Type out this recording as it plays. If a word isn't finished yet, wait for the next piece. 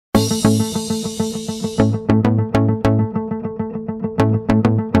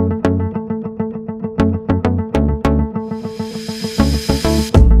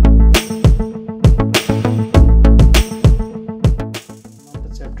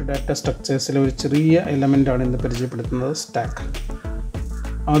ഒരു ഡാറ്റ സ്ട്രക്ചേഴ്സിലെ ഒരു ചെറിയ എലമെൻ്റാണ് ഇന്ന് പരിചയപ്പെടുത്തുന്നത്, സ്റ്റാക്ക്.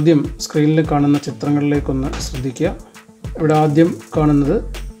 ആദ്യം സ്ക്രീനിൽ കാണുന്ന ചിത്രങ്ങളിലേക്കൊന്ന് ശ്രദ്ധിക്കുക. ഇവിടെ ആദ്യം കാണുന്നത്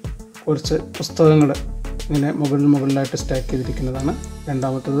കുറച്ച് പുസ്തകങ്ങൾ ഇങ്ങനെ മുകളിലായിട്ട് സ്റ്റാക്ക് ചെയ്തിരിക്കുന്നതാണ്.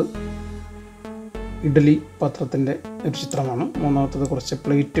 രണ്ടാമത്തത് ഇഡ്ഡലി പാത്രത്തിൻ്റെ ഒരു ചിത്രമാണ്. മൂന്നാമത്തത് കുറച്ച്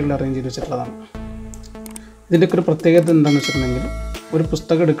പ്ലേറ്റുകൾ അറേഞ്ച് ചെയ്ത് വെച്ചിട്ടുള്ളതാണ്. ഇതിൻ്റെയൊക്കെ ഒരു പ്രത്യേകത എന്താണെന്ന് വെച്ചിട്ടുണ്ടെങ്കിൽ, ഒരു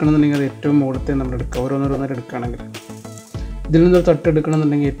പുസ്തകം എടുക്കണമെന്നുണ്ടെങ്കിൽ അത് ഏറ്റവും മുകളിലത്തെ നമ്മൾ എടുക്കുക. ഓരോന്നോരോന്നേരം എടുക്കുകയാണെങ്കിൽ ഇതിൽ നിന്ന്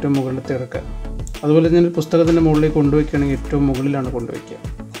തട്ടെടുക്കണമെന്നുണ്ടെങ്കിൽ ഏറ്റവും മുകളിലത്തെ എടുക്കുക. അതുപോലെ തന്നെ ഒരു പുസ്തകത്തിൻ്റെ മുകളിലേക്ക് കൊണ്ടുവയ്ക്കുകയാണെങ്കിൽ ഏറ്റവും മുകളിലാണ് കൊണ്ടുവയ്ക്കുക.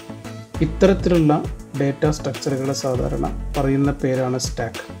 ഇത്തരത്തിലുള്ള ഡേറ്റ സ്ട്രക്ചറുകളെ സാധാരണ പറയുന്ന പേരാണ്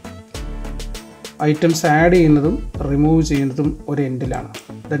സ്റ്റാക്ക്. ഐറ്റംസ് ആഡ് ചെയ്യുന്നതും റിമൂവ് ചെയ്യുന്നതും ഒരു എൻഡിലാണ്.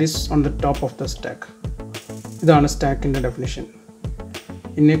 That is on the top of the stack. ഇതാണ് സ്റ്റാക്കിൻ്റെ definition.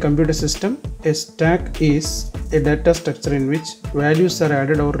 In a computer system, a stack is a data structure in which values are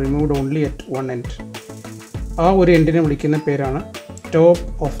added or removed only at one end. ആ ഒരു എൻഡിനെ വിളിക്കുന്ന പേരാണ് top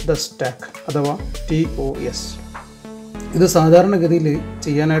of the stack അഥവാ TOS. ഇത് സാധാരണഗതിയിൽ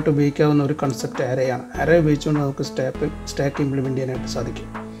ചെയ്യാനായിട്ട് ഉപയോഗിക്കാവുന്ന ഒരു കൺസെപ്റ്റ് അറേയാണ്. അറേ ഉപയോഗിച്ചുകൊണ്ട് നമുക്ക് സ്റ്റാക്ക് ഇംപ്ലിമെൻറ്റ് ചെയ്യാനായിട്ട് സാധിക്കും.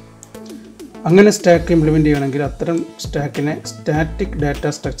 അങ്ങനെ സ്റ്റാക്ക് ഇംപ്ലിമെൻറ്റ് ചെയ്യണമെങ്കിൽ അത്തരം സ്റ്റാക്കിനെ സ്റ്റാറ്റിക് ഡാറ്റ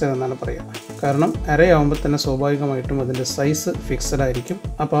സ്ട്രക്ചർ എന്നാണ് പറയുക. കാരണം അറേ ആകുമ്പോൾ തന്നെ സ്വാഭാവികമായിട്ടും അതിൻ്റെ സൈസ് ഫിക്സഡ് ആയിരിക്കും.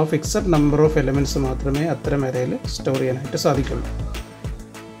 അപ്പോൾ ആ ഫിക്സഡ് നമ്പർ ഓഫ് എലമെൻറ്റ്സ് മാത്രമേ അത്തരം അറേയിൽ സ്റ്റോർ ചെയ്യാനായിട്ട് സാധിക്കുള്ളൂ.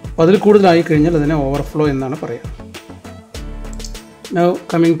 അപ്പോൾ അതിൽ കൂടുതലായി കഴിഞ്ഞാൽ അതിനെ ഓവർഫ്ലോ എന്നാണ് പറയുക. Now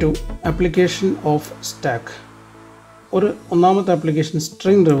coming two application of stack. ഒന്നാമത്തെ ആപ്ലിക്കേഷൻ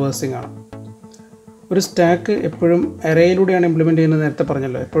സ്ട്രിംഗ് റിവേഴ്സിംഗ് ആണ്. ഒരു സ്റ്റാക്ക് എപ്പോഴും അറേയിലൂടെയാണ് ഇംപ്ലിമെൻറ്റ് ചെയ്യുന്നത്. നേരത്തെ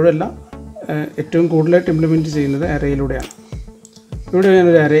പറഞ്ഞല്ലോ, എപ്പോഴല്ല, ഏറ്റവും കൂടുതലായിട്ട് ഇംപ്ലിമെൻറ്റ് ചെയ്യുന്നത് അറേയിലൂടെയാണ്. ഇവിടെ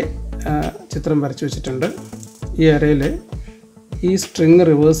ഞാനൊരു അറേ ചിത്രം വരച്ചു വെച്ചിട്ടുണ്ട്. ഈ അറേയിൽ ഈ സ്ട്രിങ്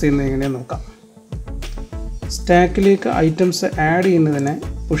റിവേഴ്സ് ചെയ്യുന്നത് എങ്ങനെയാണെന്ന് നോക്കാം. സ്റ്റാക്കിലേക്ക് ഐറ്റംസ് ആഡ് ചെയ്യുന്നതിനെ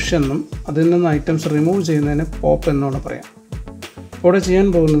പുഷ് എന്നും അതിൽ നിന്ന് ഐറ്റംസ് റിമൂവ് ചെയ്യുന്നതിന് പോപ്പ് എന്നുമാണ് പറയാം. ഇവിടെ ചെയ്യാൻ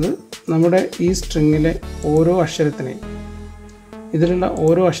പോകുന്നത്, നമ്മുടെ ഈ സ്ട്രിങ്ങിലെ ഓരോ അക്ഷരത്തിനെയും, ഇതിലുള്ള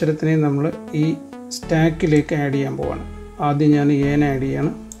ഓരോ അക്ഷരത്തിനെയും നമ്മൾ ഈ സ്റ്റാക്കിലേക്ക് ആഡ് ചെയ്യാൻ പോവാണ്. ആദ്യം ഞാൻ എനെ ആഡ്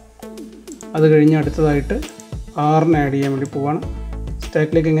ചെയ്യാണ്. അത് കഴിഞ്ഞ് അടുത്തതായിട്ട് ആറിനെ ആഡ് ചെയ്യാൻ വേണ്ടി പോവാണ്.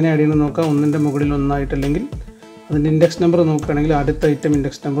 സ്റ്റാക്കിലേക്ക് എങ്ങനെ ആഡ് ചെയ്യണമെന്ന് നോക്കാം. ഒന്നിൻ്റെ മുകളിൽ ഒന്നായിട്ടല്ലെങ്കിൽ അതിൻ്റെ ഇൻഡെക്സ് നമ്പർ നോക്കുകയാണെങ്കിൽ ആദ്യത്തെ ഐറ്റം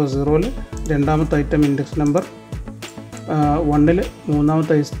ഇൻഡെക്സ് നമ്പർ 0-ൽ, രണ്ടാമത്തെ ഐറ്റം ഇൻഡെക്സ് നമ്പർ 1-ൽ,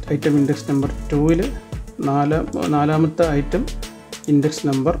 മൂന്നാമത്തെ ഐറ്റം ഇൻഡെക്സ് നമ്പർ 2-ൽ, നാലാമത്തെ ഐറ്റം ഇൻഡെക്സ്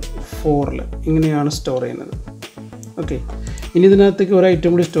നമ്പർ 4-ൽ. ഇങ്ങനെയാണ് സ്റ്റോർ ചെയ്യുന്നത്. ഓക്കെ, ഇനി ഇതിനകത്തേക്ക് ഒരു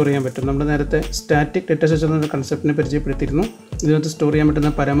ഐറ്റം കൂടി സ്റ്റോർ ചെയ്യാൻ പറ്റും. നമ്മൾ നേരത്തെ സ്റ്റാറ്റിക് ഡാറ്റ സ്ട്രക്ചർ എന്ന കൺസെപ്റ്റിനെ പരിചയപ്പെടുത്തിയിരുന്നു. ഇതിനകത്ത് സ്റ്റോർ ചെയ്യാൻ പറ്റുന്ന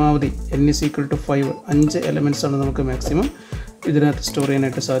പരമാവധി n = 5, 5 എലമെൻറ്റ്സ് ആണ് നമുക്ക് മാക്സിമം ഇതിനകത്ത് സ്റ്റോർ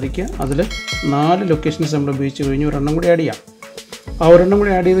ചെയ്യാനായിട്ട് സാധിക്കുക. അതിൽ 4 ലൊക്കേഷൻസ് നമ്മൾ ഉപയോഗിച്ച് കഴിഞ്ഞ് ഒരെണ്ണം കൂടി ആഡ് ചെയ്യാം. ആ ഒരെണ്ണം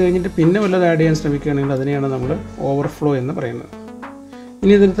കൂടി ആഡ് ചെയ്ത് കഴിഞ്ഞിട്ട് പിന്നെ വല്ലതും ആഡ് ചെയ്യാൻ ശ്രമിക്കുകയാണെങ്കിൽ അതിനെയാണ് നമ്മൾ ഓവർഫ്ലോ എന്ന് പറയുന്നത്.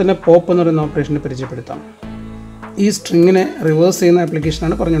 ഇനി ഇതിൽ തന്നെ പോപ്പ് എന്ന് പറയുന്ന ഓപ്പറേഷനെ പരിചയപ്പെടുത്താം. ഈ സ്ട്രിങ്ങിനെ റിവേഴ്സ് ചെയ്യുന്ന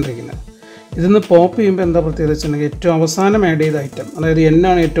ആപ്ലിക്കേഷനാണ് പറഞ്ഞുകൊണ്ടിരിക്കുന്നത്. ഇതിന്ന് പോപ്പ് ചെയ്യുമ്പോൾ എന്താ പ്രത്യേകത വെച്ചിട്ടുണ്ടെങ്കിൽ, ഏറ്റവും അവസാനം ആഡ് ചെയ്ത ഐറ്റം, അതായത്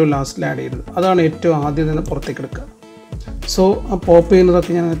എന്നാണ് ഏറ്റവും ലാസ്റ്റിൽ ആഡ് ചെയ്തത്, അതാണ് ഏറ്റവും ആദ്യം തന്നെ പുറത്തേക്ക് എടുക്കുക. സോ ആ പോപ്പ്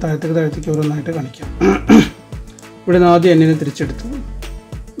ചെയ്യുന്നതൊക്കെ ഞാൻ താഴത്തേക്ക് ഓരോന്നായിട്ട് കാണിക്കാം. ഇവിടെ നിന്ന് ആദ്യം എന്നിനെ തിരിച്ചെടുത്തു.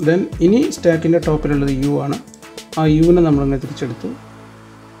 ദെൻ ഇനി സ്റ്റാക്കിൻ്റെ ടോപ്പിലുള്ളത് U ആണ്. ആ യുവിനെ നമ്മളിങ്ങനെ തിരിച്ചെടുത്തു.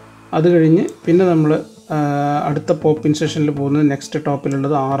 അത് കഴിഞ്ഞ് പിന്നെ നമ്മൾ അടുത്ത പോപ്പ് ഇൻസെഷനിൽ പോകുന്നത് നെക്സ്റ്റ്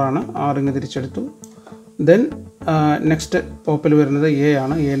ടോപ്പിലുള്ളത് 6 ആണ്. 6 ഇങ്ങനെ തിരിച്ചെടുത്തു. ദെൻ നെക്സ്റ്റ് പോപ്പിൽ വരുന്നത് A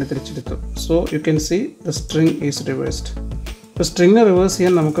ആണ്. Aനെ തിരിച്ചെടുത്തു. So you can see the string is reversed. ഇപ്പോൾ സ്ട്രിങ് റിവേഴ്സ്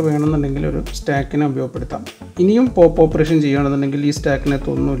ചെയ്യാൻ നമുക്ക് വേണമെന്നുണ്ടെങ്കിൽ ഒരു സ്റ്റാക്കിനെ ഉപയോഗപ്പെടുത്താം. ഇനിയും പോപ്പ് ഓപ്പറേഷൻ ചെയ്യുകയാണെന്നുണ്ടെങ്കിൽ ഈ സ്റ്റാക്കിനകത്ത്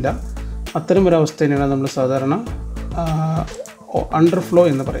ഒന്നുമില്ല. അത്തരം ഒരു അവസ്ഥയാണ് നമ്മൾ സാധാരണ അണ്ടർഫ്ലോ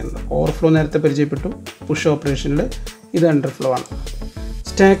എന്ന് പറയുന്നത്. ഓവർഫ്ലോ നേരത്തെ പരിചയപ്പെട്ടു. പുഷ് ഓപ്പറേഷനിൽ ഇത് അണ്ടർഫ്ലോ ആണ്.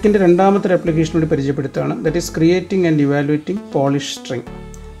 സ്റ്റാക്കിൻ്റെ രണ്ടാമത്തെ ആപ്ലിക്കേഷനോട് പരിചയപ്പെടുത്തുകയാണ്. That is creating and evaluating polish string.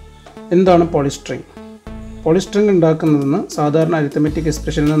 എന്താണ് പോളിഷ് സ്ട്രിങ്? പോളിഷ് സ്ട്രിങ് ഉണ്ടാക്കുന്നതെന്ന് സാധാരണ അരിത്തമെറ്റിക്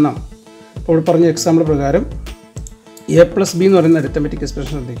എക്സ്പ്രഷനിൽ നിന്നാണ്. ഇപ്പോൾ പറഞ്ഞ എക്സാമ്പിൾ പ്രകാരം A+B എന്ന് പറയുന്ന അരിത്തമെറ്റിക്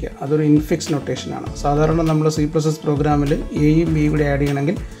എക്സ്പ്രഷൻ ശ്രദ്ധിക്കുക. അതൊരു ഇൻഫിക്സ് നൊട്ടേഷനാണ്. സാധാരണ നമ്മൾ C++ പ്രോഗ്രാമിൽ എയും ബിയും കൂടി ആഡ്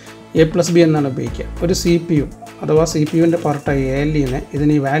ചെയ്യണമെങ്കിൽ A+B എന്നാണ് ഉപയോഗിക്കുക. ഒരു CPU അഥവാ CPUവിൻ്റെ പാർട്ടായ ALEനെ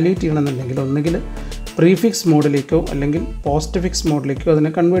ഇതിനെ ഇവാലുവേറ്റ് ചെയ്യണമെന്നുണ്ടെങ്കിൽ ഒന്നുകിൽ പ്രീഫിക്സ് മോഡിലേക്കോ അല്ലെങ്കിൽ പോസ്റ്റ് ഫിക്സ് മോഡിലേക്കോ അതിനെ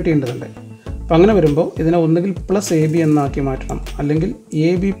കൺവേർട്ട് ചെയ്യേണ്ടതുണ്ട്. അപ്പോൾ അങ്ങനെ വരുമ്പോൾ ഇതിനെ ഒന്നുകിൽ +AB എന്നാക്കി മാറ്റണം, അല്ലെങ്കിൽ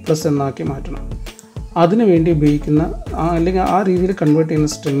AB+ എന്നാക്കി മാറ്റണം. അതിനുവേണ്ടി ഉപയോഗിക്കുന്ന അല്ലെങ്കിൽ ആ രീതിയിൽ കൺവേർട്ട് ചെയ്യുന്ന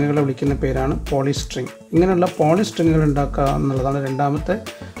സ്ട്രിങ്ങുകളെ വിളിക്കുന്ന പേരാണ് പോളിഷ് സ്ട്രിങ്. ഇങ്ങനെയുള്ള പോളിഷ് സ്ട്രിങ്ങുകൾ ഉണ്ടാക്കുക എന്നുള്ളതാണ് രണ്ടാമത്തെ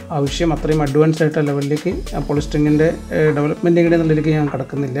ആവശ്യം. അത്രയും അഡ്വാൻസ്ഡ് ആയിട്ടുള്ള ലെവലിലേക്ക് പോളിഷ് സ്ട്രിങ്ങിൻ്റെ ഡെവലപ്മെൻറ്റ് എങ്ങനെയെന്നുള്ളതിലേക്ക് ഞാൻ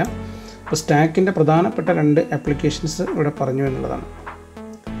കടക്കുന്നില്ല. അപ്പോൾ സ്റ്റാക്കിൻ്റെ പ്രധാനപ്പെട്ട 2 ആപ്ലിക്കേഷൻസ് ഇവിടെ പറഞ്ഞു എന്നുള്ളതാണ്.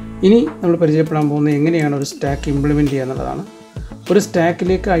 ഇനി നമ്മൾ പരിചയപ്പെടാൻ പോകുന്നത് എങ്ങനെയാണ് ഒരു സ്റ്റാക്ക് ഇംപ്ലിമെൻറ്റ് ചെയ്യുക എന്നുള്ളതാണ്. ഒരു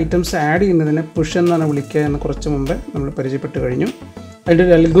സ്റ്റാക്കിലേക്ക് ഐറ്റംസ് ആഡ് ചെയ്യുന്നതിനെ പുഷ് എന്നാണ് വിളിക്കുക എന്ന് കുറച്ച് മുമ്പേ നമ്മൾ പരിചയപ്പെട്ട് കഴിഞ്ഞു. അതിൻ്റെ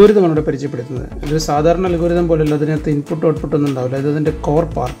ഒരു അൽഗോരിതമാണ് ഇവിടെ പരിചയപ്പെടുത്തുന്നത്. ഇതൊരു സാധാരണ അൽഗോരിതം പോലെയല്ല, അതിനകത്ത് ഇൻപുട്ട് ഔട്ട്പുട്ട് ഒന്നും ഉണ്ടാവില്ല. ഇത് അതിൻ്റെ കോർ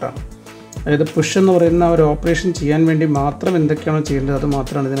പാർട്ടാണ്. അതായത് പുഷ് എന്ന് പറയുന്ന ഒരു ഓപ്പറേഷൻ ചെയ്യാൻ വേണ്ടി മാത്രം എന്തൊക്കെയാണോ ചെയ്യേണ്ടത് അത്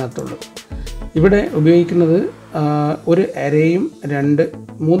മാത്രമാണ് ഇതിനകത്തുള്ളത്. ഇവിടെ ഉപയോഗിക്കുന്നത് ഒരു അരേയും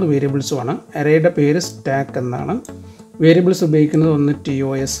 3 വേരിയബിൾസുമാണ്. അരേയുടെ പേര് സ്റ്റാക്ക് എന്നാണ്. വേരിയബിൾസ് ഉപയോഗിക്കുന്നത് 1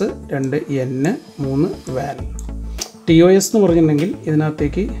 TOS, 2 N, 3 വാൽ. TOS എന്ന് പറഞ്ഞിട്ടുണ്ടെങ്കിൽ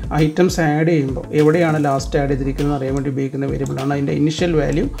ഇതിനകത്തേക്ക് ഐറ്റംസ് ആഡ് ചെയ്യുമ്പോൾ എവിടെയാണ് ലാസ്റ്റ് ആഡ് ചെയ്തിരിക്കുന്നത് അറിയാൻ വേണ്ടി ഉപയോഗിക്കുന്ന വേരിയബിളാണ്. അതിൻ്റെ ഇനിഷ്യൽ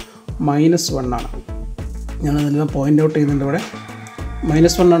വാല്യൂ -1 ആണ്. ഞാനതെല്ലാം പോയിൻ്റ് ഔട്ട് ചെയ്യുന്നുണ്ട്. ഇവിടെ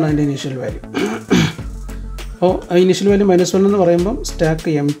 -1 ആണ് അതിൻ്റെ ഇനീഷ്യൽ വാല്യൂ. അപ്പോൾ ആ ഇനീഷ്യൽ വാല്യൂ -1 എന്ന് പറയുമ്പം സ്റ്റാക്ക്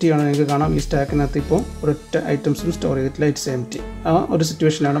എംറ്റി ആണ്. നിങ്ങൾക്ക് കാണാം ഈ സ്റ്റാക്കിനകത്ത് ഇപ്പോൾ ഒരൊറ്റ ഐറ്റംസും സ്റ്റോർ ചെയ്തിട്ടില്ല, ഇറ്റ്സ് എംറ്റി. ആ ഒരു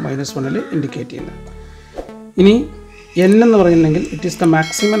സിറ്റുവേഷനാണ് -1 ഇൻഡിക്കേറ്റ് ചെയ്യുന്നത്. ഇനി n എന്ന് പറഞ്ഞിട്ടുണ്ടെങ്കിൽ it is the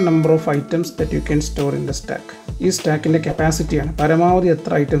maximum number of items that you can store in the stack. ഈ സ്റ്റാക്കിൻ്റെ കപ്പാസിറ്റിയാണ്, പരമാവധി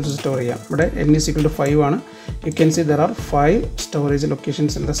എത്ര ഐറ്റംസ് സ്റ്റോർ ചെയ്യാം. ഇവിടെ n = 5 ആണ്. You can see there are 5 storage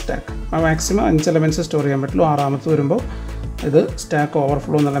locations in the stack. ആ മാക്സിമം 5 എലമെൻറ്റ്സ് സ്റ്റോർ ചെയ്യാൻ പറ്റുള്ളൂ. 6ാമത്തെ വരുമ്പോൾ ഇത് സ്റ്റാക്ക്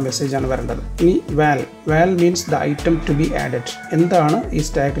ഓവർഫ്ലോ എന്നുള്ള മെസ്സേജാണ് വരേണ്ടത്. ഇനി വാൽ means the item to B added. എന്താണ് ഈ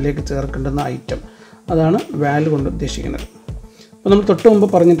സ്റ്റാക്കിലേക്ക് ചേർക്കേണ്ടുന്ന ഐറ്റം, അതാണ് വാൽ കൊണ്ട് ഉദ്ദേശിക്കുന്നത്. അപ്പോൾ നമ്മൾ തൊട്ട്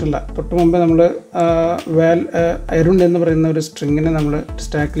മുമ്പ് നമ്മൾ അരുൺ എന്ന് പറയുന്ന ഒരു സ്ട്രിങ്ങിനെ നമ്മൾ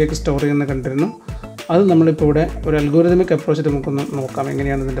സ്റ്റാക്കിലേക്ക് സ്റ്റോർ ചെയ്യുന്നത് കണ്ടിരുന്നു. അത് നമ്മളിപ്പോൾ ഇവിടെ ഒരു അൽഗോരിതമിക് അപ്രോച്ചിൽ നമുക്കൊന്ന് നോക്കാം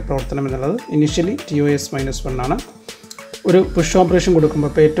എങ്ങനെയാണ് ഇതിൻ്റെ പ്രവർത്തനം എന്നുള്ളത്. ഇനിഷ്യലി TOS -1 ആണ്. ഒരു പുഷ് ഓപ്പറേഷൻ കൊടുക്കുമ്പോൾ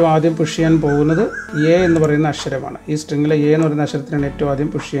ഇപ്പോൾ ഏറ്റവും ആദ്യം പുഷ് ചെയ്യാൻ പോകുന്നത് A എന്ന് പറയുന്ന അക്ഷരമാണ്. ഈ സ്ട്രിങ്ങിലെ A എന്ന് പറയുന്ന അക്ഷരത്തിനാണ് ഏറ്റവും ആദ്യം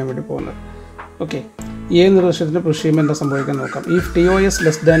പുഷ് ചെയ്യാൻ വേണ്ടി പോകുന്നത്. ഓക്കെ, A എന്നൊരു അക്ഷരത്തിന് പുഷ് ചെയ്യുമ്പോൾ എന്താ സംഭവിക്കാൻ നോക്കാം. ഈ TOS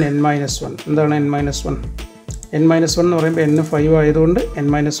n-1. എന്താണ് n-1? n-1 എന്ന് പറയുമ്പോൾ n 5 ആയതുകൊണ്ട്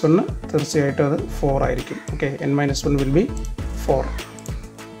n-1 തീർച്ചയായിട്ടും അത് 4 ആയിരിക്കും. Okay, n-1 will be 4.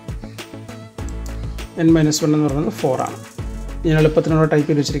 n-1 എന്ന് പറയുന്നത് 4 ആണ്. ഞാൻ എളുപ്പത്തിനുള്ള ടൈപ്പ്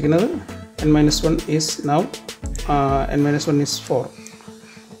ചെയ്ത് വെച്ചിരിക്കുന്നത് n-1 is now n-1 is 4.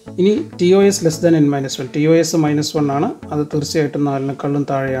 ഇനി TOS n-1. TOS -1 ആണ്, അത് തീർച്ചയായിട്ടും 4നെക്കാളും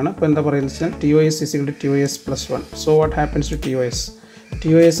താഴെയാണ്. അപ്പോൾ എന്താ പറയുന്നത് വെച്ചാൽ TOS = TOS +1. So what happens to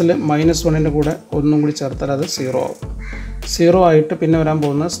TOSൽ -1ൻ്റെ കൂടെ ഒന്നും കൂടി ചേർത്താൽ അത് 0 ആവും. 0 ആയിട്ട് പിന്നെ വരാൻ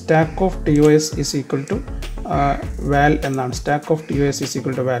പോകുന്നത് സ്റ്റാക്ക് ഓഫ് TOS = വാൽ എന്നാണ്. സ്റ്റാക്ക് ഓഫ് TOS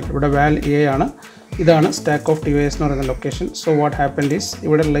 = വാൽ. ഇവിടെ വാൽ A ആണ്. ഇതാണ് സ്റ്റാക്ക് ഓഫ് TOS എന്ന് പറയുന്ന location. So what happened is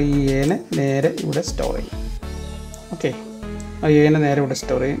ഇവിടെയുള്ള ഈ Aനെ നേരെ ഇവിടെ സ്റ്റോർ ചെയ്യും. ഓക്കെ, ആ Aനെ നേരെ ഇവിടെ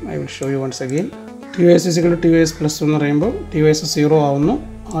സ്റ്റോർ ചെയ്യും. I will show you once again. TOS = TOS +1 എന്ന് പറയുമ്പോൾ TOS 0 ആവുന്നു.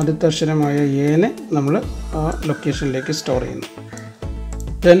 ആദ്യത്തെ അക്ഷരമായ Aനെ നമ്മൾ ആ ലൊക്കേഷനിലേക്ക് സ്റ്റോർ ചെയ്യുന്നു.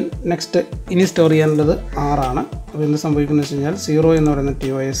 ദെൻ നെക്സ്റ്റ് ഇനി സ്റ്റോർ ചെയ്യാനുള്ളത് 6 ആണ്. അപ്പോൾ എന്ത് സംഭവിക്കുന്നത് വെച്ച് കഴിഞ്ഞാൽ 0 എന്ന് പറയുന്ന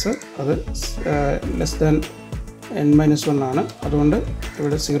TOS അത് n-1 ആണ്. അതുകൊണ്ട്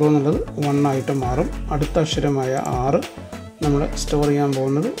ഇവിടെ 0 എന്നുള്ളത് 1 ആയിട്ട് മാറും. അടുത്ത അക്ഷരമായ 6 നമ്മൾ സ്റ്റോർ ചെയ്യാൻ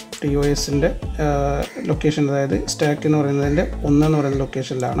പോകുന്നത് TOSൻ്റെ ലൊക്കേഷൻ, അതായത് സ്റ്റാക്ക് എന്ന് പറയുന്നതിൻ്റെ 1 എന്ന് പറയുന്ന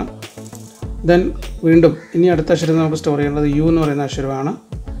ലൊക്കേഷനിലാണ്. ദെൻ വീണ്ടും ഇനി അടുത്ത അക്ഷരം നമുക്ക് സ്റ്റോർ ചെയ്യേണ്ടത് U എന്ന് പറയുന്ന അക്ഷരമാണ്.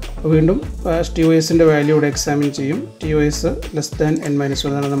 വീണ്ടും TOSൻ്റെ വാല്യൂ ഇവിടെ എക്സാമിൻ ചെയ്യും. TOS n-1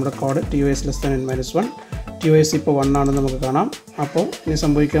 എന്നാണ് നമ്മുടെ കോഡ്. TOS n-1. TOS ഇപ്പോൾ 1 ആണെന്ന് നമുക്ക് കാണാം. അപ്പോൾ ഇനി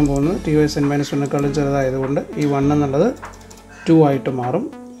സംഭവിക്കാൻ പോകുന്നത് TOS n-1നെക്കാളും ചെറുതായതുകൊണ്ട് ഈ 1 എന്നുള്ളത് 2 ആയിട്ട് മാറും.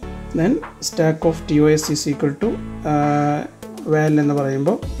 ദെൻ സ്റ്റാക്ക് ഓഫ് TOS = വാൽ എന്ന്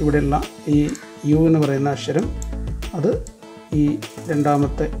പറയുമ്പോൾ ഇവിടെയുള്ള ഈ U എന്ന് പറയുന്ന അക്ഷരം അത് ഈ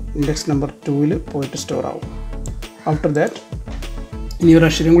രണ്ടാമത്തെ ഇൻഡെക്സ് നമ്പർ 2ൽ പോയിട്ട് സ്റ്റോർ ആവും. ആഫ്റ്റർ ദാറ്റ് ഇനി ഒരു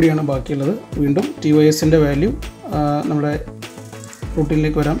അക്ഷരം കൂടിയാണ് ബാക്കിയുള്ളത്. വീണ്ടും TOSൻ്റെ വാല്യൂ നമ്മുടെ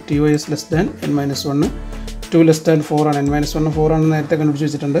റൂട്ടിലേക്ക് വരാം. TOS n-1. 2 4 ആണ്. n-1 4 ആണെന്ന് നേരത്തെ കണ്ടുപിടിച്ച്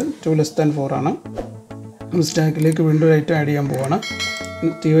വെച്ചിട്ടുണ്ട്. 2 4 ആണ്. സ്റ്റാക്കിലേക്ക് വീണ്ടും ഒരു ഐറ്റം ആഡ് ചെയ്യാൻ പോവാണ്.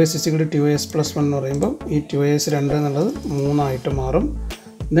 TOS = TOS +1 എന്ന് പറയുമ്പോൾ ഈ TOS 2 എന്നുള്ളത് 3 ആയിട്ട് മാറും.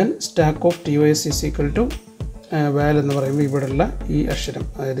 ദെൻ സ്റ്റാക്ക് ഓഫ് TOS = വാൽ എന്ന് പറയുമ്പോൾ ഇവിടെയുള്ള ഈ അക്ഷരം,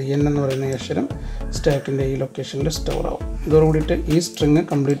 അതായത് N എന്ന് പറയുന്ന ഈ അക്ഷരം സ്റ്റാക്കിൻ്റെ ഈ ലൊക്കേഷനിൽ സ്റ്റോർ ആവും. ഇതോടുകൂടിയിട്ട് ഈ സ്ട്രിങ്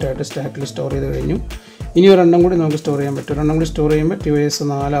കംപ്ലീറ്റ് ആയിട്ട് സ്റ്റാക്കിൽ സ്റ്റോർ ചെയ്ത് കഴിഞ്ഞു. ഇനി ഒരെണ്ണം കൂടി നമുക്ക് സ്റ്റോർ ചെയ്യാൻ പറ്റും. ഒരെണ്ണം കൂടി സ്റ്റോർ ചെയ്യുമ്പോൾ TOS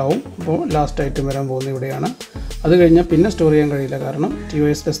 4 ആവും. അപ്പോൾ ലാസ്റ്റ് ഐറ്റം വരാൻ പോകുന്നത് ഇവിടെയാണ്. അത് കഴിഞ്ഞാൽ പിന്നെ സ്റ്റോർ ചെയ്യാൻ കഴിയില്ല, കാരണം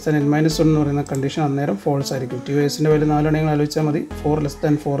TOS n-1 എന്ന് പറയുന്ന കണ്ടീഷൻ അന്നേരം ഫോൾസ് ആയിരിക്കും. TOSൻ്റെ വാല്യൂ 4 ആണെങ്കിൽ ആലോചിച്ചാൽ മതി. 4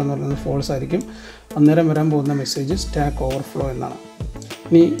 <4 എന്ന് പറയുന്നത് ഫോൾസ് ആയിരിക്കും. അന്നേരം വരാൻ പോകുന്ന മെസ്സേജ് സ്റ്റാക്ക് ഓവർഫ്ലോ എന്നാണ്.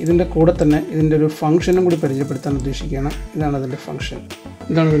 ഇനി ഇതിൻ്റെ കൂടെ തന്നെ ഇതിൻ്റെ ഒരു ഫംഗ്ഷനും കൂടി പരിചയപ്പെടുത്താൻ ഉദ്ദേശിക്കുകയാണ്. ഇതാണ് ഇതിൻ്റെ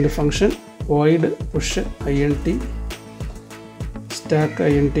function. void push int stack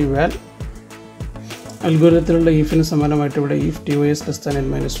int val. അൽഗോരിതത്തിലുള്ള ഈഫിന് സമാനമായിട്ട് ഇവിടെ if TOS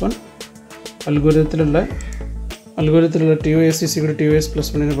n-1. അൽഗോരിതത്തിലുള്ള TOS = TOS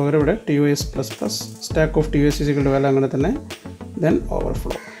 +1 പകരം ഇവിടെ TOS ++. Stack of TOS = val അങ്ങനെ തന്നെ. Then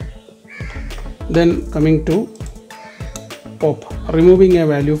overflow. Then coming to pop, removing a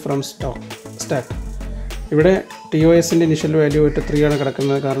value from stack. ഇവിടെ TOSൻ്റെ ഇനിഷ്യൽ വാല്യൂ ആയിട്ട് 3 ആണ്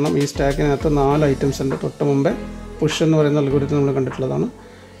കിടക്കുന്നത്. കാരണം ഈ സ്റ്റാക്കിനകത്ത് 4 ഐറ്റംസ് ഉണ്ട്. തൊട്ട് മുമ്പേ പുഷ് എന്ന് പറയുന്ന അൽഗോരിതം നമ്മൾ കണ്ടിട്ടുള്ളതാണ്.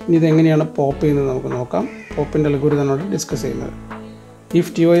 ഇനി ഇതെങ്ങനെയാണ് പോപ്പ് ചെയ്യുന്നത് നമുക്ക് നോക്കാം. പോപ്പിൻ്റെ അൽഗോരിതമാണ് ഡിസ്കസ് ചെയ്യുന്നത്.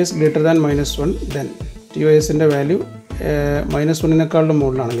 If TOS greater than -1 then TOSൻ്റെ value -1നെക്കാളും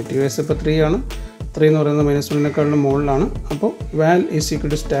മുകളിലാണെങ്കിൽ, TOS ഇപ്പോൾ 3 ആണ്, 3 എന്ന് പറയുന്നത് -1നെക്കാളും മുകളിലാണ്. അപ്പോൾ വാൽ is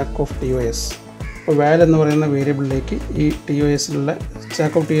equal to stack of TOS. അപ്പോൾ വാൽ എന്ന് പറയുന്ന വേരിയബിളിലേക്ക് ഈ TOSലുള്ള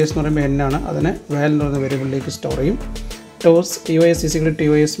സ്റ്റാക്ക് ഓഫ് TOS എന്ന് പറയുമ്പോൾ n ആണ്, അതിനെ വാൽ എന്ന് പറയുന്ന വേരിയബിളിലേക്ക് സ്റ്റോർ ചെയ്യും. TOS is equal to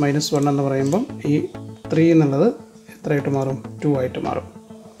TOS -1 എന്ന് പറയുമ്പം ഈ 3 എന്നുള്ളത് എത്രയായിട്ട് മാറും? 2 ആയിട്ട് മാറും.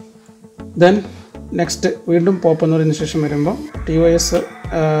 ദെൻ നെക്സ്റ്റ് വീണ്ടും പോപ്പ് എന്ന് പറയുന്ന ശേഷം വരുമ്പോൾ TOS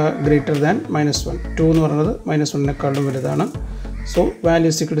ഗ്രേറ്റർ ദാൻ -1, 2 എന്ന് പറയുന്നത് -1നെക്കാളും വലുതാണ്. സോ വാൽ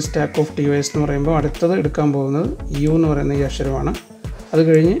is equal to stack of TOS എന്ന് പറയുമ്പോൾ അടുത്തത് എടുക്കാൻ പോകുന്നത് U എന്ന് പറയുന്ന ഈ അക്ഷരമാണ്. അത്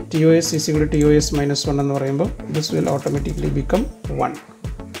കഴിഞ്ഞ് TOS is equal to TOS -1 എന്ന് പറയുമ്പോൾ ദിസ് വിൽ ഓട്ടോമാറ്റിക്കലി ബിക്കം 1.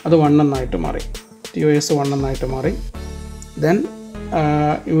 അത് 1 എന്നായിട്ട് മാറി. TOS 1 എന്നായിട്ട് മാറി. ദെൻ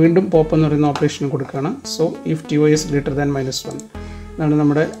വീണ്ടും പോപ്പ് എന്ന് പറയുന്ന ഓപ്പറേഷൻ കൊടുക്കുകയാണ്. So if TOS greater than -1, ഇതാണ്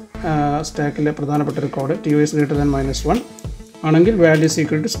നമ്മുടെ സ്റ്റാക്കിലെ പ്രധാനപ്പെട്ട ഒരു കോഡ്. TOS ഗ്രേറ്റർ ദാൻ -1 ആണെങ്കിൽ value is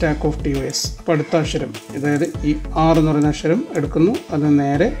equal to stack of TOS. അപ്പോൾ അടുത്ത അക്ഷരം, അതായത് ഈ R എന്ന് പറയുന്ന അക്ഷരം എടുക്കുന്നു, അത്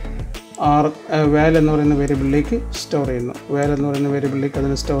നേരെ വാൽ എന്ന് പറയുന്ന വേരിയബിളിലേക്ക് സ്റ്റോർ ചെയ്യുന്നു. വാൽ എന്ന് പറയുന്ന വേരിയബിളിലേക്ക്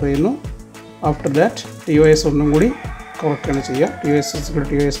അതിനെ സ്റ്റോർ ചെയ്യുന്നു. ആഫ്റ്റർ ദാറ്റ് TOS ഒന്നും കൂടി കുറയ്ക്കുകയാണ് ചെയ്യുക.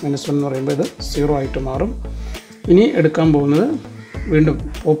 TOS -1 എന്ന് പറയുമ്പോൾ ഇത് 0 ആയിട്ട് മാറും. ഇനി എടുക്കാൻ പോകുന്നത് വീണ്ടും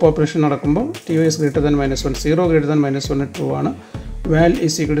പോപ്പ് ഓപ്പറേഷൻ നടക്കുമ്പോൾ TOS greater than -1, 0 greater than -1 true ആണ്. വാൽ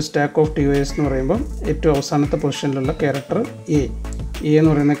is equal to stack of TOS എന്ന് പറയുമ്പോൾ ഏറ്റവും അവസാനത്തെ പൊസിഷനിലുള്ള ക്യാരക്ടർ A എന്ന്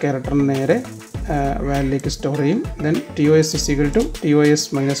പറയുന്ന ക്യാരക്ടറിന് നേരെ വാലിലേക്ക് സ്റ്റോർ ചെയ്യും. Then TOS is equal to TOS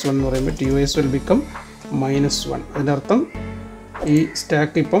 -1 എന്ന് പറയുമ്പോൾ TOS വിൽ ബിക്കം -1. അതിൻ്റെ അർത്ഥം ഈ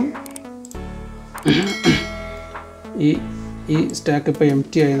സ്റ്റാക്ക് ഇപ്പം ഈ സ്റ്റാക്ക് ഇപ്പോൾ എം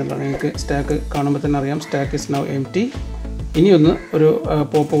ടി ആയി എന്നുള്ളതാണ്. നിങ്ങൾക്ക് സ്റ്റാക്ക് കാണുമ്പോൾ തന്നെ അറിയാം, stack is now M T. ഇനിയൊന്ന് ഒരു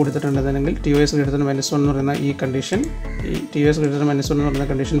പോപ്പ് കൊടുത്തിട്ടുണ്ടെന്നുണ്ടെങ്കിൽ TOS ഗ്രേറ്റർ ദാൻ -1 എന്ന് പറയുന്ന ഈ കണ്ടീഷൻ, ഈ TOS ഗ്രേറ്റർ ദാൻ -1 എന്ന് പറയുന്ന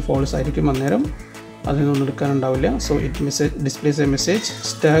കണ്ടീഷൻ ഫോൾസ് ആയിരിക്കും. അന്നേരം അതിൽ നിന്നൊന്നും എടുക്കാനുണ്ടാവില്ല. So it displace A message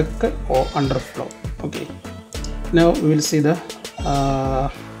stack or underflow. Okay, now we will see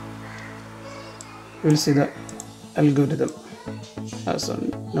the algorithm.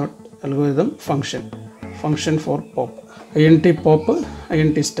 Sorry, not algorithm, function for pop. INT pop,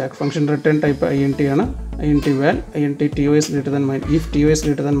 INT stack. Function return type INT ആണ്. INT val, INT TOS greater than if TOS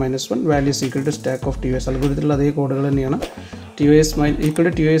greater than -1, val is equal to stack of TOS. അൽഗോരിതത്തിലുള്ള അതേ കോഡുകൾ തന്നെയാണ്. TOS equal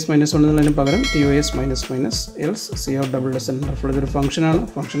to TOS -1 എന്നുള്ളതിന് പകരം TOS - else COUT double dozen. ഇതൊരു ഫംഗ്ഷനാണ്.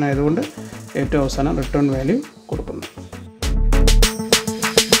 Function ആയതുകൊണ്ട് ഏറ്റവും അവസാനം റിട്ടേൺ വാല്യൂ കൊടുക്കുന്നു.